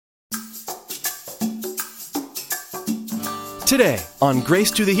Today on Grace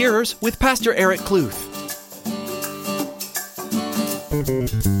to the Hearers with Pastor Eric Kluth.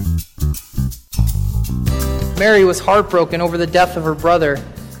 Mary was heartbroken over the death of her brother,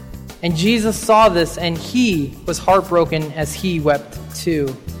 and Jesus saw this, and he was heartbroken as he wept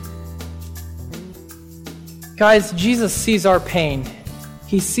too. Guys, Jesus sees our pain.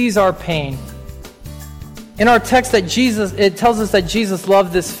 He sees our pain. In our text, it tells us that Jesus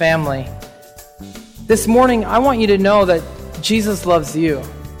loved this family. This morning, I want you to know that Jesus loves you.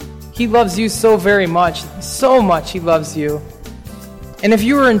 He loves you so very much. So much He loves you. And if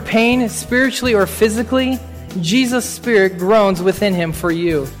you are in pain, spiritually or physically, Jesus' Spirit groans within Him for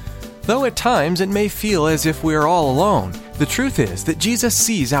you. Though at times it may feel as if we are all alone, the truth is that Jesus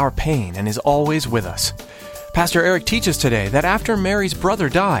sees our pain and is always with us. Pastor Eric teaches today that after Mary's brother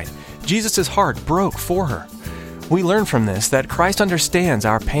died, Jesus' heart broke for her. We learn from this that Christ understands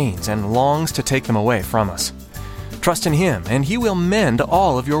our pains and longs to take them away from us. Trust in Him, and He will mend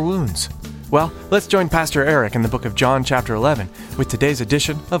all of your wounds. Well, let's join Pastor Eric in the book of John chapter 11 with today's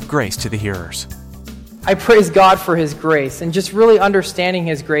edition of Grace to the Hearers. I praise God for His grace and just really understanding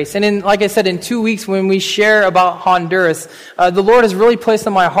His grace. And like I said, in 2 weeks when we share about Honduras, the Lord has really placed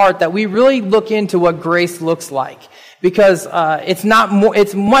on my heart that we really look into what grace looks like. Because it's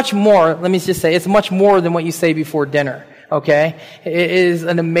much more, let me just say, it's much more than what you say before dinner, okay? It is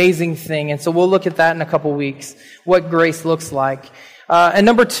an amazing thing. And so we'll look at that in a couple weeks, what grace looks like. And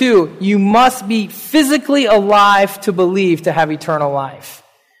number 2, you must be physically alive to believe to have eternal life.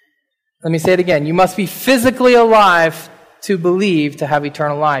 Let me say it again. You must be physically alive to believe to have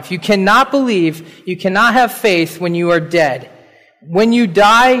eternal life. You cannot believe, you cannot have faith when you are dead. When you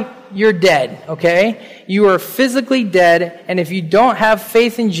die, you're dead, okay? You are physically dead, and if you don't have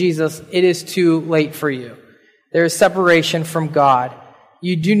faith in Jesus, it is too late for you. There is separation from God.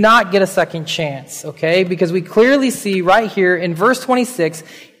 You do not get a second chance, okay? Because we clearly see right here in verse 26,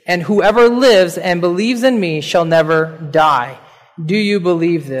 and whoever lives and believes in me shall never die. Do you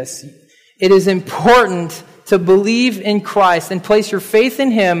believe this? It is important to believe in Christ and place your faith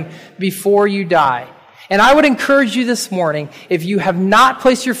in Him before you die. And I would encourage you this morning, if you have not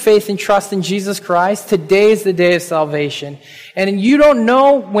placed your faith and trust in Jesus Christ, today is the day of salvation. And you don't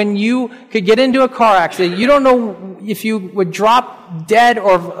know when you could get into a car accident. You don't know if you would drop dead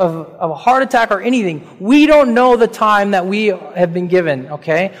or of a heart attack or anything. We don't know the time that we have been given,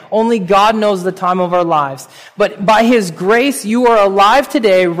 okay? Only God knows the time of our lives. But by His grace, you are alive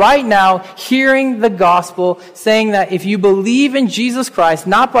today, right now, hearing the gospel, saying that if you believe in Jesus Christ,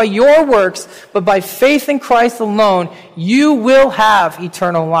 not by your works, but by faith in Christ alone, you will have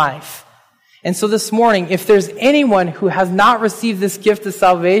eternal life. And so this morning, if there's anyone who has not received this gift of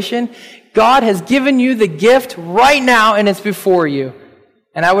salvation, God has given you the gift right now, and it's before you.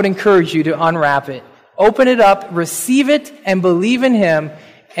 And I would encourage you to unwrap it. Open it up, receive it, and believe in Him,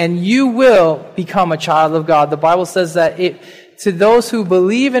 and you will become a child of God. The Bible says that to those who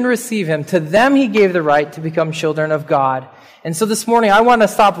believe and receive Him, to them He gave the right to become children of God. And so this morning, I want to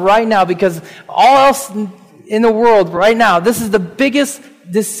stop right now, because all else in the world right now, this is the biggest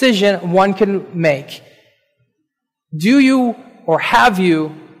decision one can make. Do you or have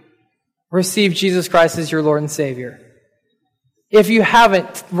you received Jesus Christ as your Lord and Savior? If you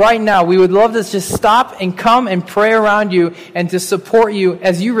haven't, right now, we would love to just stop and come and pray around you and to support you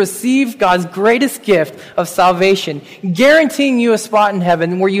as you receive God's greatest gift of salvation, guaranteeing you a spot in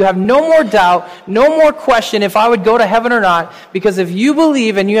heaven where you have no more doubt, no more question if I would go to heaven or not, because if you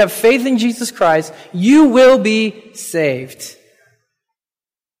believe and you have faith in Jesus Christ, you will be saved.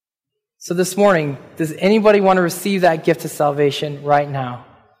 So this morning, does anybody want to receive that gift of salvation right now?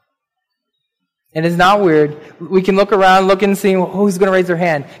 It is not weird. We can look around, look and see who's going to raise their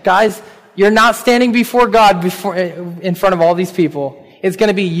hand. Guys, you're not standing before God in front of all these people. It's going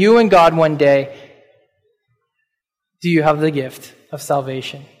to be you and God one day. Do you have the gift of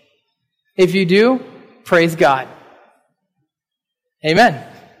salvation? If you do, praise God. Amen.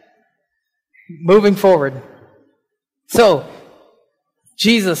 Moving forward. So,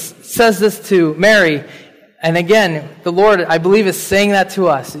 Jesus says this to Mary, and again, the Lord, I believe, is saying that to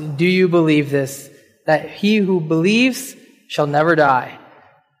us. Do you believe this? That he who believes shall never die.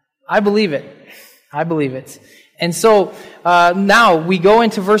 I believe it. I believe it. And so now we go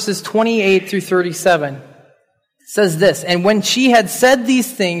into verses 28 through 37. It says this, and when she had said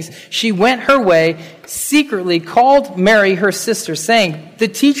these things, she went her way, secretly called Mary, her sister, saying, the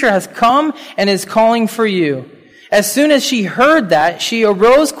teacher has come and is calling for you. As soon as she heard that, she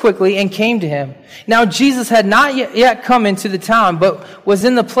arose quickly and came to him. Now Jesus had not yet come into the town, but was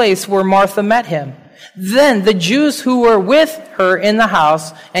in the place where Martha met him. Then the Jews who were with her in the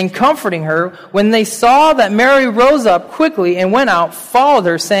house and comforting her, when they saw that Mary rose up quickly and went out, followed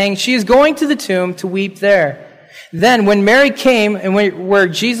her, saying, she is going to the tomb to weep there. Then when Mary came and where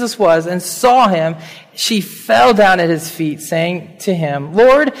Jesus was and saw him, she fell down at his feet, saying to him,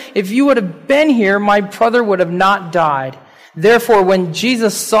 Lord, if you would have been here, my brother would have not died. Therefore, when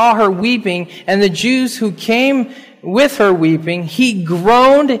Jesus saw her weeping, and the Jews who came with her weeping, he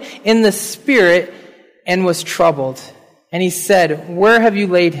groaned in the spirit and was troubled. And he said, where have you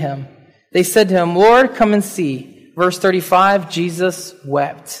laid him? They said to him, Lord, come and see. Verse 35, Jesus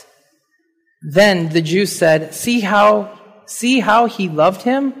wept. Then the Jews said, see how he loved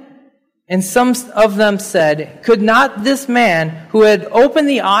him? And some of them said, could not this man who had opened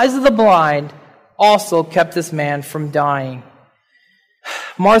the eyes of the blind also kept this man from dying?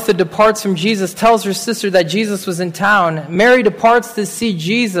 Martha departs from Jesus, tells her sister that Jesus was in town. Mary departs to see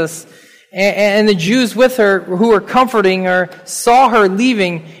Jesus, and the Jews with her who were comforting her saw her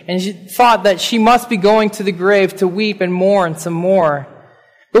leaving, and she thought that she must be going to the grave to weep and mourn some more.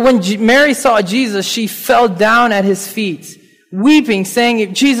 But when Mary saw Jesus, she fell down at his feet, weeping,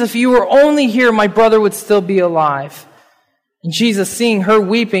 saying, Jesus, if you were only here, my brother would still be alive. And Jesus, seeing her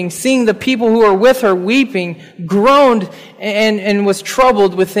weeping, seeing the people who were with her weeping, groaned and was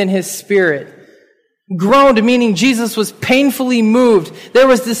troubled within his spirit. Groaned, meaning Jesus was painfully moved. There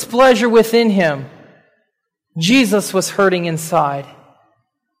was displeasure within him. Jesus was hurting inside.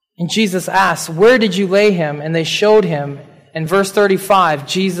 And Jesus asked, where did you lay him? And they showed him. In verse 35,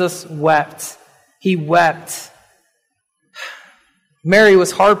 Jesus wept. He wept. Mary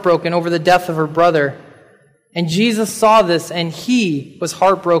was heartbroken over the death of her brother. And Jesus saw this, and he was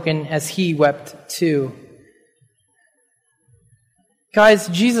heartbroken as he wept too. Guys,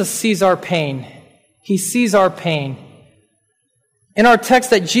 Jesus sees our pain. He sees our pain. In our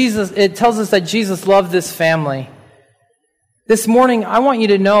text it tells us that Jesus loved this family. This morning, I want you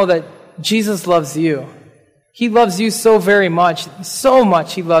to know that Jesus loves you. He loves you so very much. So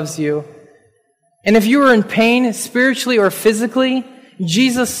much he loves you. And if you are in pain, spiritually or physically,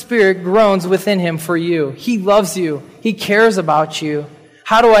 Jesus' Spirit groans within him for you. He loves you. He cares about you.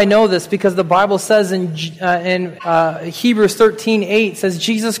 How do I know this? Because the Bible says in Hebrews 13:8 says,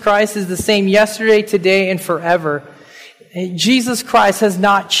 Jesus Christ is the same yesterday, today, and forever. Jesus Christ has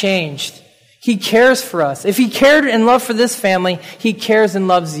not changed. He cares for us. If he cared and loved for this family, he cares and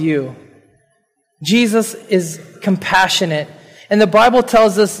loves you. Jesus is compassionate. And the Bible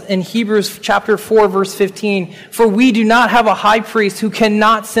tells us in Hebrews chapter 4, verse 15, for we do not have a high priest who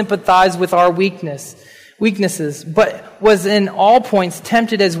cannot sympathize with our weaknesses, but was in all points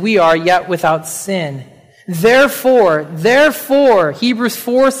tempted as we are, yet without sin. Therefore, Hebrews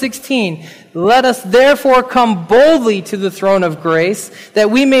 4:16, let us therefore come boldly to the throne of grace,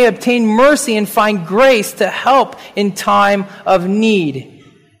 that we may obtain mercy and find grace to help in time of need.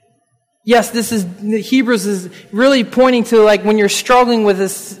 Yes, Hebrews is really pointing to like when you're struggling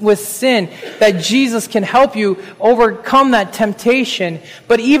with sin, that Jesus can help you overcome that temptation,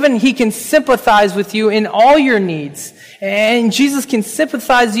 but even he can sympathize with you in all your needs. And Jesus can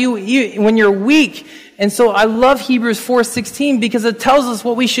sympathize you when you're weak. And so I love Hebrews 4:16 because it tells us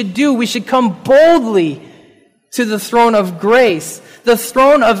what we should do. We should come boldly to the throne of grace, the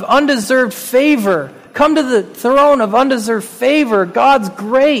throne of undeserved favor. Come to the throne of undeserved favor, God's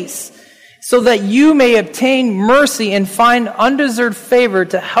grace, so that you may obtain mercy and find undeserved favor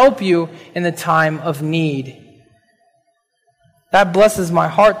to help you in the time of need. That blesses my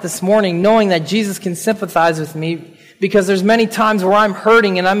heart this morning, knowing that Jesus can sympathize with me, because there's many times where I'm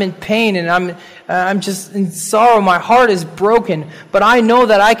hurting and I'm in pain and I'm just in sorrow. My heart is broken, but I know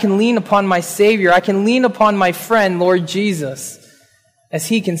that I can lean upon my Savior. I can lean upon my friend, Lord Jesus, as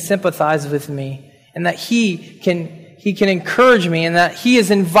he can sympathize with me, and that he can encourage me, and that he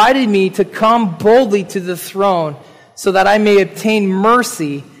has invited me to come boldly to the throne so that I may obtain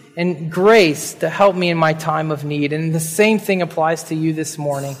mercy and grace to help me in my time of need. And the same thing applies to you this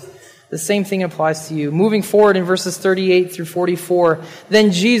morning. The same thing applies to you. Moving forward in verses 38 through 44,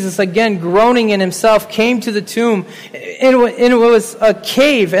 then Jesus, again groaning in himself, came to the tomb. And it was a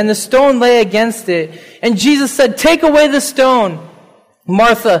cave, and the stone lay against it. And Jesus said, "Take away the stone."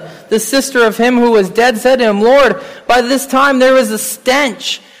 Martha, the sister of him who was dead, said to him, "Lord, by this time there is a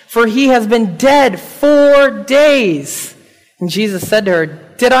stench, for he has been dead 4 days." And Jesus said to her,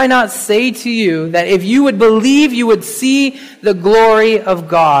 "Did I not say to you that if you would believe, you would see the glory of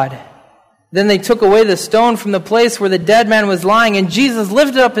God?" Then they took away the stone from the place where the dead man was lying, and Jesus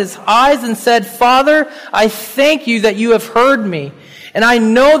lifted up his eyes and said, "Father, I thank you that you have heard me. And I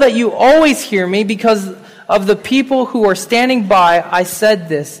know that you always hear me because of the people who are standing by, I said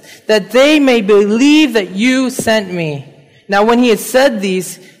this, that they may believe that you sent me. Now when he had said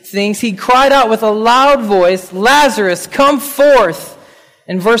these things, he cried out with a loud voice, Lazarus, come forth.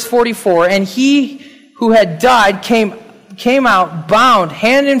 In verse 44, and he who had died came out bound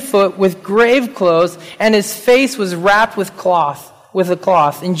hand and foot with grave clothes, and his face was wrapped with a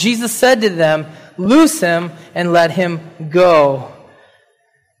cloth. And Jesus said to them, loose him and let him go.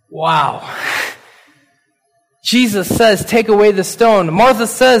 Wow. Jesus says, take away the stone. Martha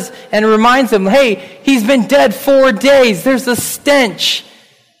says and reminds him, hey, he's been dead 4 days. There's a stench.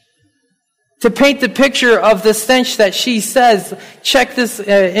 To paint the picture of the stench that she says, check this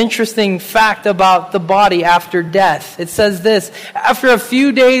interesting fact about the body after death. It says this, after a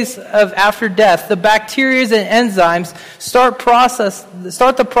few days after death, the bacteria and enzymes start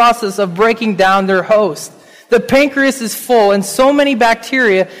the process of breaking down their host. The pancreas is full and so many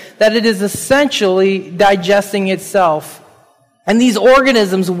bacteria that it is essentially digesting itself. And these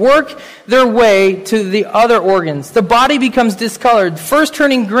organisms work their way to the other organs. The body becomes discolored, first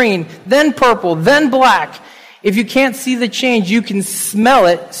turning green, then purple, then black. If you can't see the change, you can smell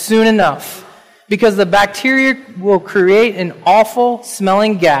it soon enough, because the bacteria will create an awful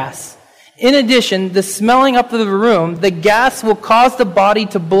smelling gas. In addition, the smelling up of the room, the gas will cause the body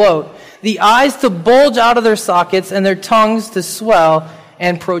to bloat, the eyes to bulge out of their sockets, and their tongues to swell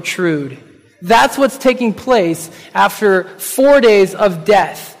and protrude. That's what's taking place after 4 days of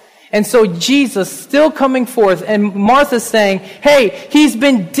death. And so Jesus still coming forth, and Martha's saying, hey, he's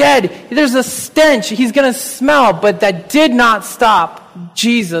been dead. There's a stench. He's going to smell. But that did not stop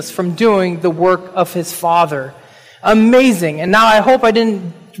Jesus from doing the work of his Father. Amazing. And now I hope I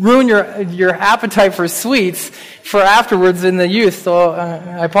didn't ruin your appetite for sweets for afterwards in the youth, so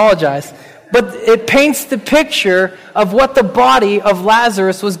I apologize. But it paints the picture of what the body of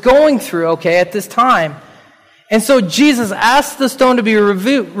Lazarus was going through, okay, at this time. And so Jesus asked the stone to be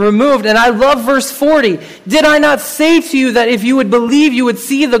removed, and I love verse 40. Did I not say to you that if you would believe, you would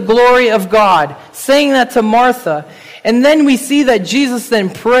see the glory of God? Saying that to Martha. And then we see that Jesus then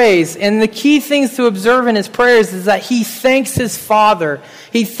prays, and the key things to observe in his prayers is that he thanks his Father.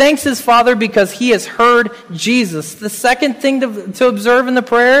 He thanks his Father because he has heard Jesus. The second thing to observe in the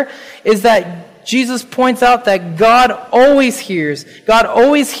prayer is that Jesus points out that God always hears. God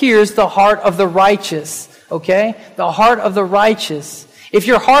always hears the heart of the righteous, okay? The heart of the righteous. If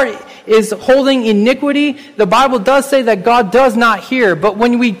your heart is holding iniquity, the Bible does say that God does not hear. But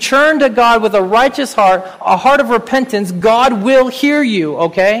when we turn to God with a righteous heart, a heart of repentance, God will hear you,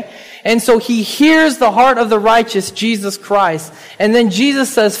 okay? And so he hears the heart of the righteous, Jesus Christ. And then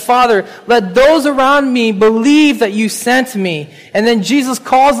Jesus says, Father, let those around me believe that you sent me. And then Jesus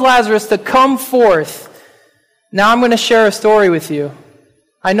calls Lazarus to come forth. Now I'm going to share a story with you.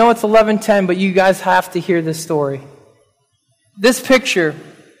 I know it's 11:10, but you guys have to hear this story. This picture,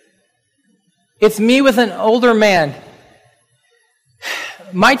 it's me with an older man.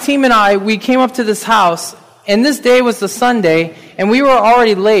 My team and I, we came up to this house, and this day was the Sunday, and we were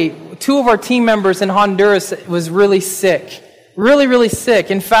already late. 2 of our team members in Honduras was really sick. Really, really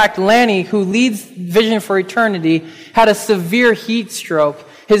sick. In fact, Lanny, who leads Vision for Eternity, had a severe heat stroke.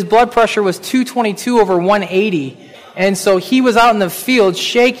 His blood pressure was 222/180. And so he was out in the field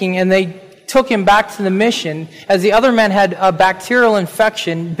shaking, and they took him back to the mission, as the other man had a bacterial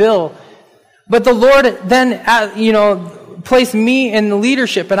infection, Bill. But the Lord then, placed me in the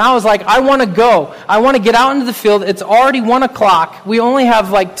leadership, and I was like, I want to go. I want to get out into the field. It's already 1 o'clock. We only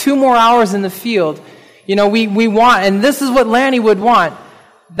have like 2 more hours in the field. We want, and this is what Lanny would want.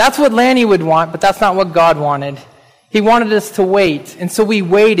 That's what Lanny would want, but that's not what God wanted. He wanted us to wait. And so we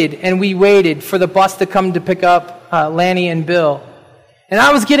waited for the bus to come to pick up Lanny and Bill. And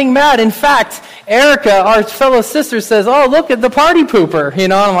I was getting mad. In fact, Erica, our fellow sister, says, oh, look at the party pooper.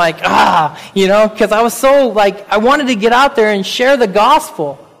 I'm like, because I was so, I wanted to get out there and share the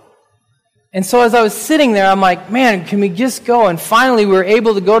gospel. And so as I was sitting there, I'm like, man, can we just go? And finally, we were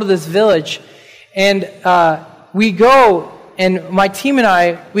able to go to this village. And we go, and my team and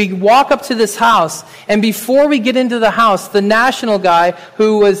I, we walk up to this house. And before we get into the house, the national guy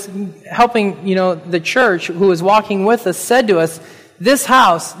who was helping, the church, who was walking with us, said to us, this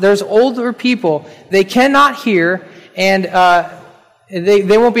house, there's older people. They cannot hear, and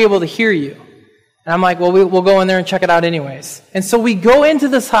they won't be able to hear you. And I'm like, well, we'll go in there and check it out anyways. And so we go into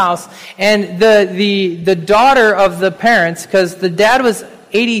this house, and the daughter of the parents, because the dad was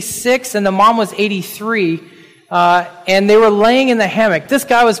 86 and the mom was 83, and they were laying in the hammock. This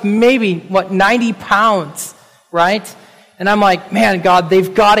guy was maybe, 90 pounds, right? And I'm like, man, God,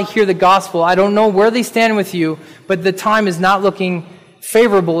 they've got to hear the gospel. I don't know where they stand with you, but the time is not looking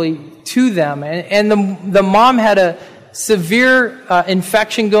favorably to them. And the mom had a severe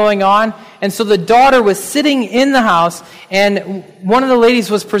infection going on, and so the daughter was sitting in the house, and one of the ladies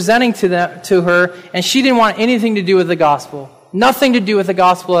was presenting to her, and she didn't want anything to do with the gospel. Nothing to do with the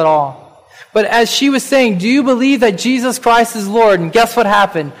gospel at all. But as she was saying, do you believe that Jesus Christ is Lord? And guess what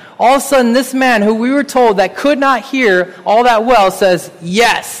happened? All of a sudden, this man who we were told that could not hear all that well says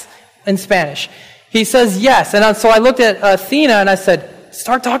yes in Spanish. He says yes. And so I looked at Athena and I said,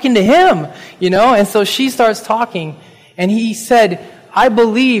 start talking to him, And so she starts talking. And he said, I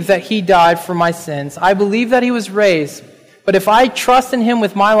believe that he died for my sins. I believe that he was raised. But if I trust in him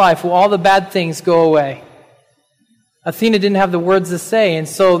with my life, will all the bad things go away? Athena didn't have the words to say. And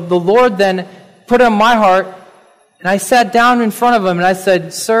so the Lord then put it on my heart. And I sat down in front of him and I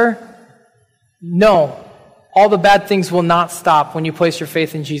said, sir, no, all the bad things will not stop when you place your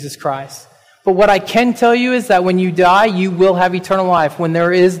faith in Jesus Christ. But what I can tell you is that when you die, you will have eternal life. When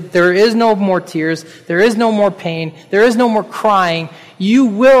there is no more tears, there is no more pain, there is no more crying, you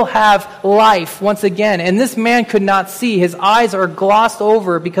will have life once again. And this man could not see. His eyes are glossed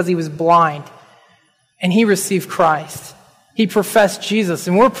over because he was blind. And he received Christ. He professed Jesus.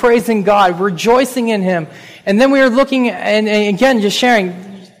 And we're praising God, rejoicing in him. And then we are looking, and again, just sharing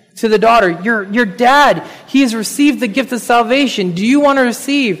to the daughter, your dad, he has received the gift of salvation. Do you want to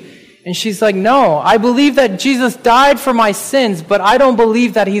receive? And she's like, no, I believe that Jesus died for my sins, but I don't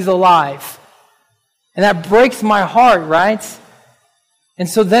believe that he's alive. And that breaks my heart, right? And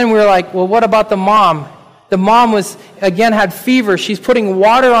so then we're like, well, what about the mom? The mom had fever. She's putting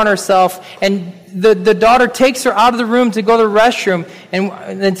water on herself, and the daughter takes her out of the room to go to the restroom.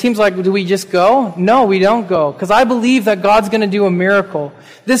 And it seems like, do we just go? No, we don't go. Because I believe that God's going to do a miracle.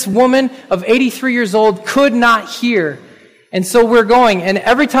 This woman of 83 years old could not hear. And so we're going, and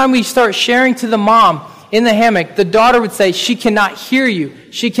every time we start sharing to the mom in the hammock, the daughter would say, she cannot hear you.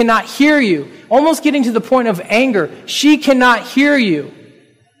 She cannot hear you. Almost getting to the point of anger. She cannot hear you.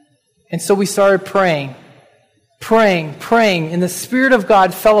 And so we started praying, and the Spirit of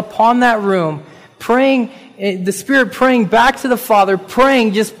God fell upon that room, the Spirit praying back to the Father,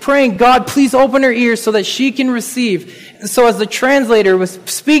 praying, God, please open her ears so that she can receive. And so as the translator was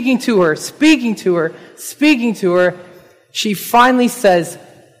speaking to her, she finally says,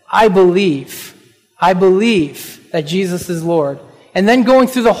 I believe that Jesus is Lord. And then going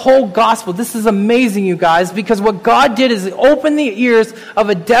through the whole gospel. This is amazing, you guys, because what God did is open the ears of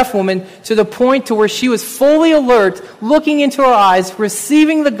a deaf woman to the point to where she was fully alert, looking into her eyes,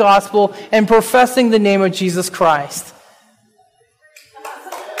 receiving the gospel, and professing the name of Jesus Christ.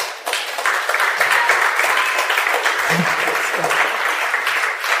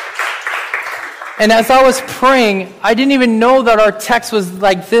 And as I was praying, I didn't even know that our text was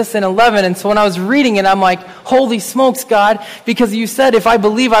like this in 11. And so when I was reading it, I'm like, holy smokes, God, because you said if I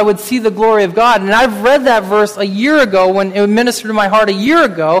believe, I would see the glory of God. And I've read that verse a year ago when it ministered to my heart a year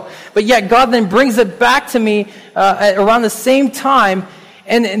ago. But yet God then brings it back to me around the same time.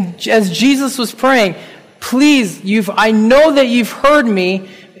 And as Jesus was praying, please, I know that you've heard me,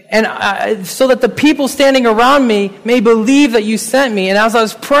 and so that the people standing around me may believe that you sent me. And as I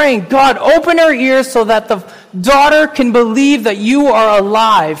was praying, God, open her ears so that the daughter can believe that you are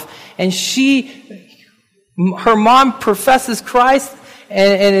alive. And her mom professes Christ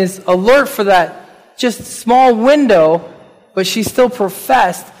and is alert for that just small window, but she still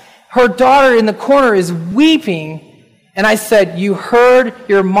professed. Her daughter in the corner is weeping. And I said, you heard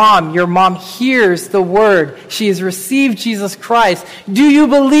your mom. Your mom hears the word. She has received Jesus Christ. Do you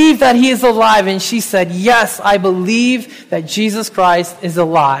believe that he is alive? And she said, yes, I believe that Jesus Christ is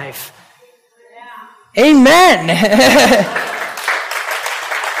alive. Yeah. Amen.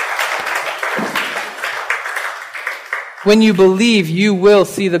 When you believe, you will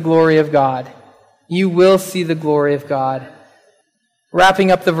see the glory of God. You will see the glory of God. Wrapping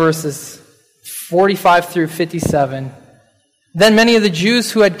up the verses, 45 through 57. Then many of the Jews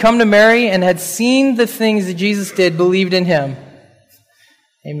who had come to Mary and had seen the things that Jesus did believed in him.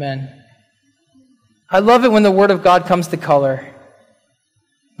 Amen. I love it when the word of God comes to color.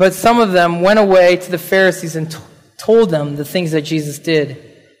 But some of them went away to the Pharisees and told them the things that Jesus did.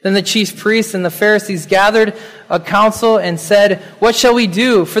 Then the chief priests and the Pharisees gathered a council and said, what shall we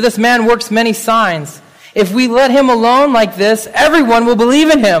do? For this man works many signs. If we let him alone like this, everyone will believe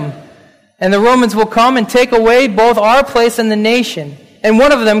in him. And the Romans will come and take away both our place and the nation. And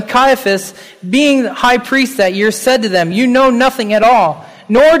one of them, Caiaphas, being the high priest that year, said to them, you know nothing at all,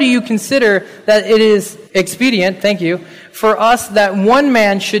 nor do you consider that it is expedient, for us that one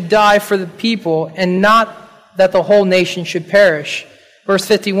man should die for the people, and not that the whole nation should perish. Verse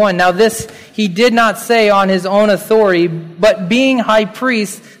 51, now this he did not say on his own authority, but being high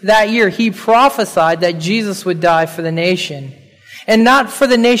priest that year, he prophesied that Jesus would die for the nation. And not for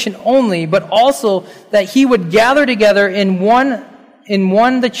the nation only, but also that he would gather together in one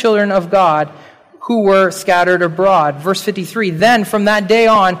the children of God who were scattered abroad. Verse 53, then from that day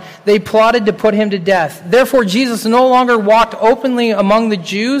on, they plotted to put him to death. Therefore Jesus no longer walked openly among the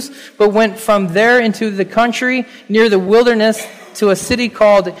Jews, but went from there into the country near the wilderness to a city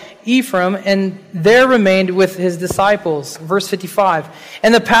called Ephraim, and there remained with his disciples. Verse 55,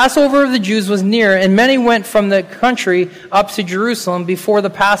 and the Passover of the Jews was near, and many went from the country up to Jerusalem before the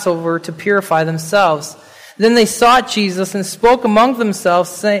Passover to purify themselves. Then they sought Jesus and spoke among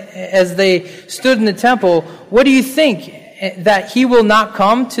themselves as they stood in the temple, what do you think, that he will not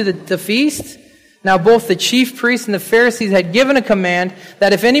come to the feast? Now both the chief priests and the Pharisees had given a command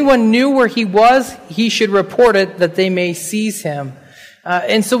that if anyone knew where he was, he should report it, that they may seize him.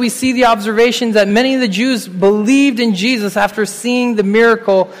 And so we see the observations that many of the Jews believed in Jesus after seeing the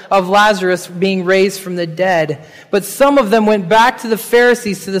miracle of Lazarus being raised from the dead. But some of them went back to the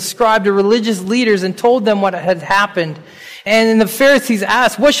Pharisees, to the scribes, to religious leaders, and told them what had happened. And then the Pharisees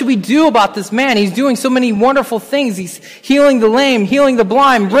asked, what should we do about this man? He's doing so many wonderful things. He's healing the lame, healing the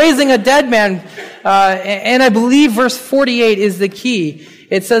blind, raising a dead man. And I believe verse 48 is the key.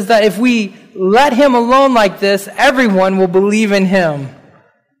 It says that if we let him alone like this, everyone will believe in him.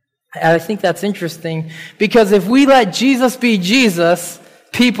 And I think that's interesting, because if we let Jesus be Jesus,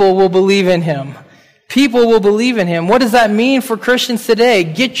 people will believe in him. People will believe in him. What does that mean for Christians today?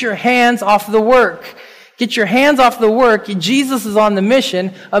 Get your hands off the work. Get your hands off the work. Jesus is on the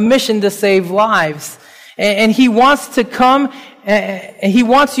mission, a mission to save lives. And he wants to come, and he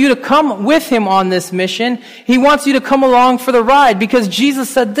wants you to come with him on this mission. He wants you to come along for the ride, because Jesus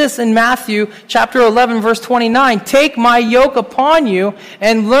said this in Matthew chapter 11, verse 29, take my yoke upon you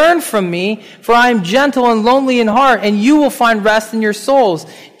and learn from me, for I am gentle and lonely in heart, and you will find rest in your souls.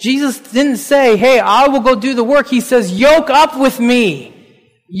 Jesus didn't say, hey, I will go do the work. He says, yoke up with me.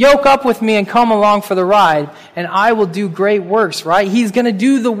 Yoke up with me and come along for the ride, and I will do great works, right? He's going to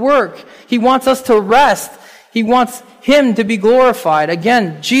do the work. He wants us to rest. He wants him to be glorified.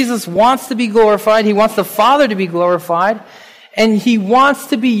 Again, Jesus wants to be glorified. He wants the Father to be glorified, and he wants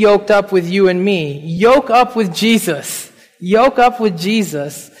to be yoked up with you and me. Yoke up with Jesus. Yoke up with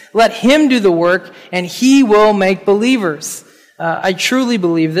Jesus. Let him do the work, and he will make believers. I truly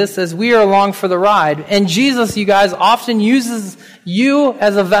believe this, as we are along for the ride. And Jesus, you guys, often uses you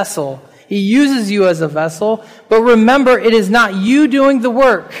as a vessel. He uses you as a vessel. But remember, it is not you doing the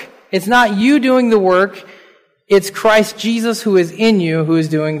work. It's not you doing the work. It's Christ Jesus who is in you who is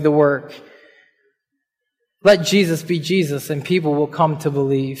doing the work. Let Jesus be Jesus, and people will come to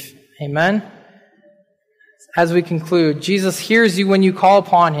believe. Amen? As we conclude, Jesus hears you when you call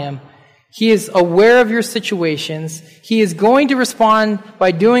upon him. He is aware of your situations. He is going to respond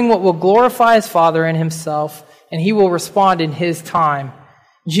by doing what will glorify his Father and himself, and he will respond in his time.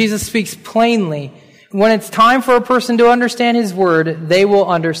 Jesus speaks plainly. When it's time for a person to understand his word, they will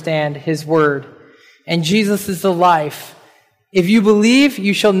understand his word. And Jesus is the life. If you believe,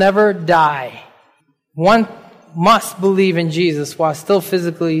 you shall never die. One must believe in Jesus while still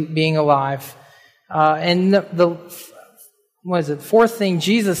physically being alive. Fourth thing,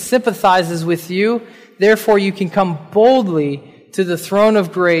 Jesus sympathizes with you. Therefore, you can come boldly to the throne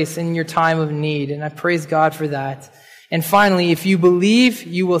of grace in your time of need. And I praise God for that. And finally, if you believe,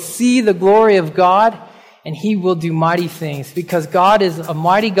 you will see the glory of God, and he will do mighty things, because God is a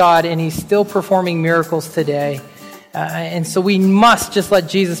mighty God, and he's still performing miracles today. And so we must just let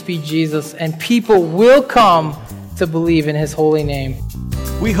Jesus be Jesus, and people will come to believe in his holy name.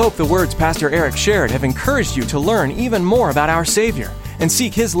 We hope the words Pastor Eric shared have encouraged you to learn even more about our Savior and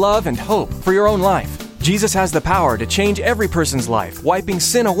seek his love and hope for your own life. Jesus has the power to change every person's life, wiping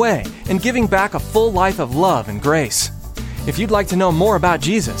sin away and giving back a full life of love and grace. If you'd like to know more about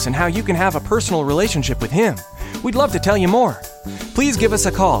Jesus and how you can have a personal relationship with him, we'd love to tell you more. Please give us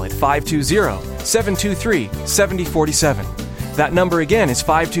a call at 520-723-7047. That number again is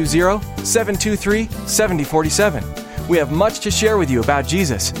 520-723-7047. We have much to share with you about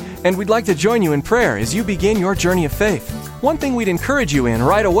Jesus, and we'd like to join you in prayer as you begin your journey of faith. One thing we'd encourage you in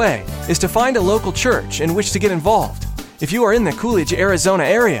right away is to find a local church in which to get involved. If you are in the Coolidge, Arizona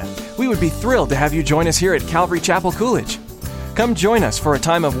area, we would be thrilled to have you join us here at Calvary Chapel Coolidge. Come join us for a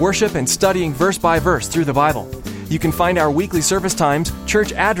time of worship and studying verse by verse through the Bible. You can find our weekly service times,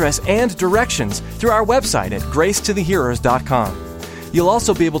 church address, and directions through our website at gracetothehearers.com. You'll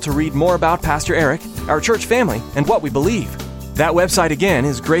also be able to read more about Pastor Eric, our church family, and what we believe. That website again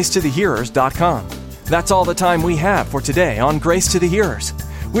is gracetothehearers.com. That's all the time we have for today on Grace to the Hearers.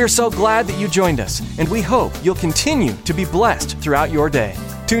 We're so glad that you joined us, and we hope you'll continue to be blessed throughout your day.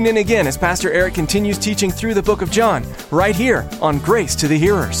 Tune in again as Pastor Eric continues teaching through the book of John, right here on Grace to the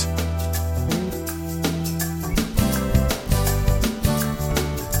Hearers.